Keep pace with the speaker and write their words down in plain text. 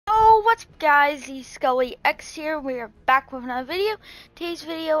what's up guys, the Scully X here. We are back with another video. Today's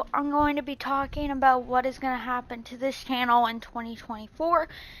video, I'm going to be talking about what is going to happen to this channel in 2024.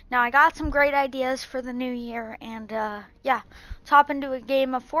 Now, I got some great ideas for the new year, and yeah, let's hop into a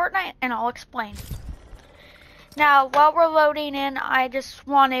game of Fortnite, and I'll explain. Now, while we're loading in, I just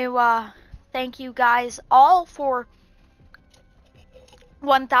want to thank you guys all for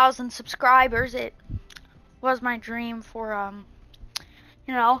 1,000 subscribers. It was my dream for,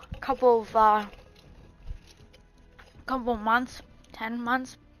 you know, a couple months, 10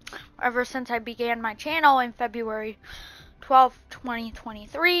 months, ever since I began my channel in February 12th,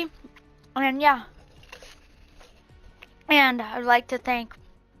 2023. And yeah, and I'd like to thank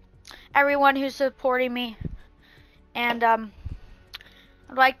everyone who's supporting me, and I'd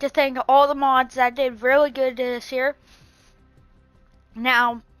like to thank all the mods that did really good this year.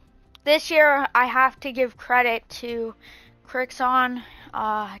 Now, this year I have to give credit to Crixon,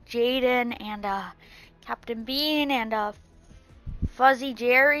 Jaden, and Captain Bean, and Fuzzy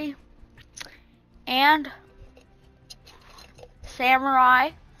Jerry, and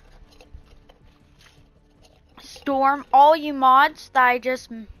Samurai, Storm, all you mods that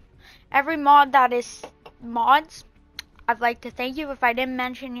every mod that is mods, I'd like to thank you. If I didn't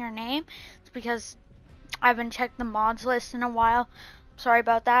mention your name, it's because I haven't checked the mods list in a while. Sorry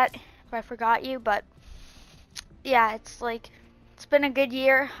about that if I forgot you, but yeah, it's been a good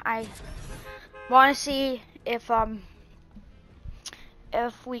year. I want to see if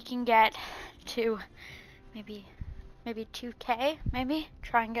we can get to maybe 2K, maybe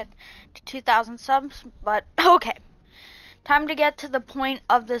try and get to 2,000 subs. But okay, time to get to the point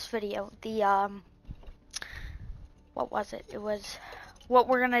of this video. The what was it? It was what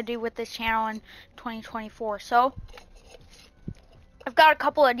we're gonna do with this channel in 2024. So I've got a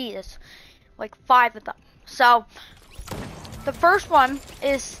couple ideas, like 5 of them. So the first one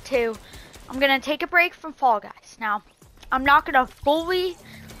is I'm gonna take a break from Fall Guys. Now, I'm not gonna fully,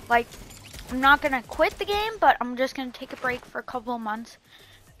 I'm not gonna quit the game, but I'm just gonna take a break for a couple of months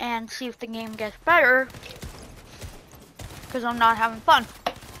and see if the game gets better, because I'm not having fun.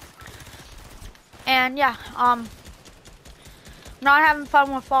 And yeah, I'm not having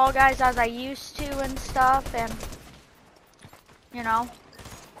fun with Fall Guys as I used to and stuff, and you know.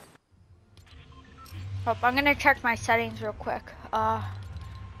 Oh, I'm gonna check my settings real quick.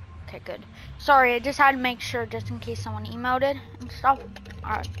 Okay, good. Sorry, I just had to make sure just in case someone emailed it and stuff.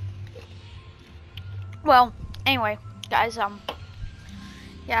 Alright. Well, anyway, guys, yeah,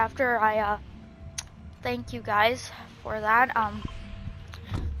 after I, thank you guys for that,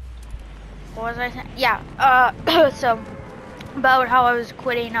 what was I saying? Yeah, so, about how I was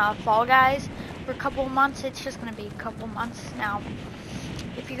quitting, Fall Guys for a couple months. It's just gonna be a couple months now.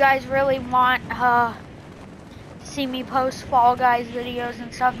 If you guys really want, see me post Fall Guys videos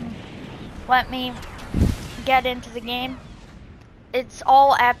and stuff, and let me get into the game. It's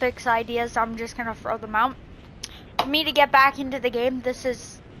all Epic's ideas. I'm just gonna throw them out. For me to get back into the game, this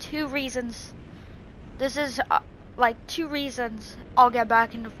is 2 reasons. This is like 2 reasons I'll get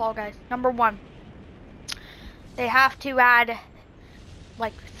back into Fall Guys. Number 1, they have to add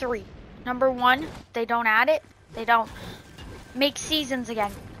like 3. Number 1, they don't add it. They don't make seasons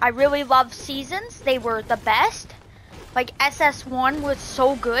again. I really love seasons. They were the best. Like SS1 was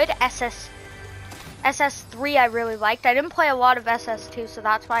so good. SS3 I really liked. I didn't play a lot of SS2, so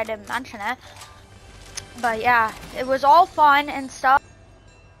that's why I didn't mention it. But yeah, it was all fun and stuff.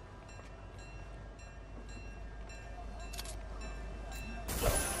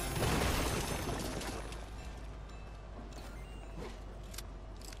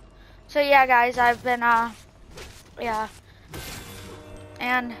 So yeah, guys, I've been yeah.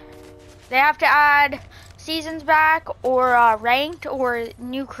 And they have to add seasons back, or ranked, or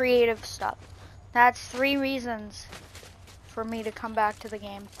new creative stuff. That's 3 reasons for me to come back to the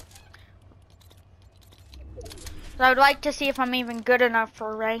game. So I would like to see if I'm even good enough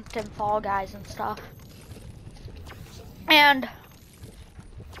for ranked and Fall Guys and stuff. And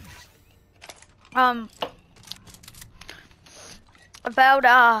about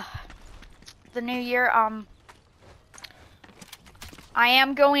the new year, I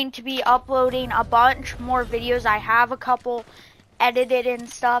am going to be uploading a bunch more videos. I have a couple edited and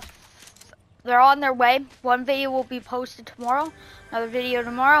stuff. They're on their way. One video will be posted tomorrow, another video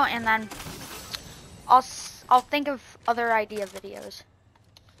tomorrow, and then I'll think of other idea videos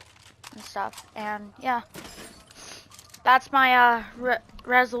and stuff. And yeah, that's my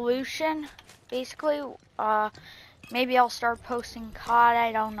resolution, basically. Maybe I'll start posting COD.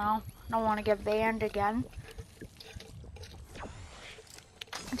 I don't know. I don't want to get banned again.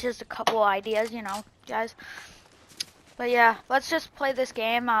 Just a couple ideas, you know, guys. But yeah, let's just play this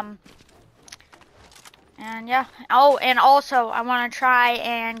game. And yeah. Oh, and also I want to try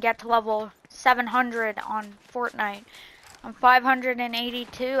and get to level 700 on Fortnite. I'm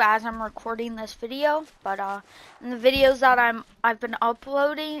 582 as I'm recording this video, but in the videos that I've been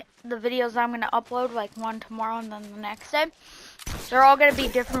uploading, the videos I'm gonna upload, like one tomorrow and then the next day, they're all gonna be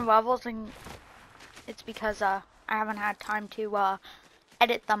different levels, and it's because I haven't had time to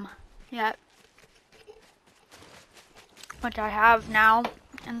edit them yet, which I have now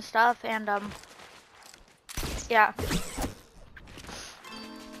and stuff, and yeah.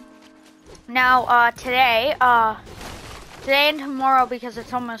 Now today and tomorrow, because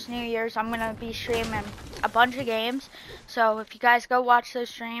it's almost New Year's, I'm gonna be streaming a bunch of games. So if you guys go watch those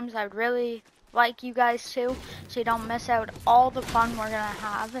streams, I'd really like you guys to, so you don't miss out all the fun we're gonna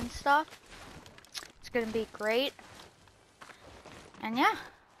have and stuff. It's gonna be great. And yeah,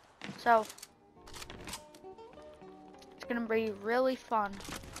 so it's gonna be really fun.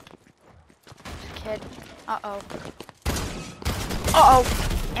 This kid, uh-oh.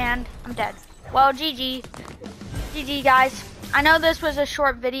 And I'm dead. Well, GG. GG, guys. I know this was a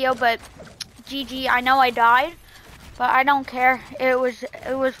short video, but GG. I know I died, but I don't care. It was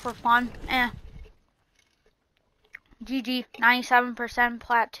for fun. GG. 97%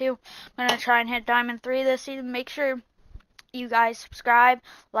 plat 2. I'm gonna try and hit diamond 3 this season. Make sure you guys subscribe,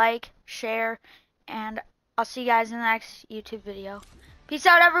 like, share, and I'll see you guys in the next YouTube video. Peace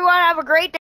out, everyone. Have a great day.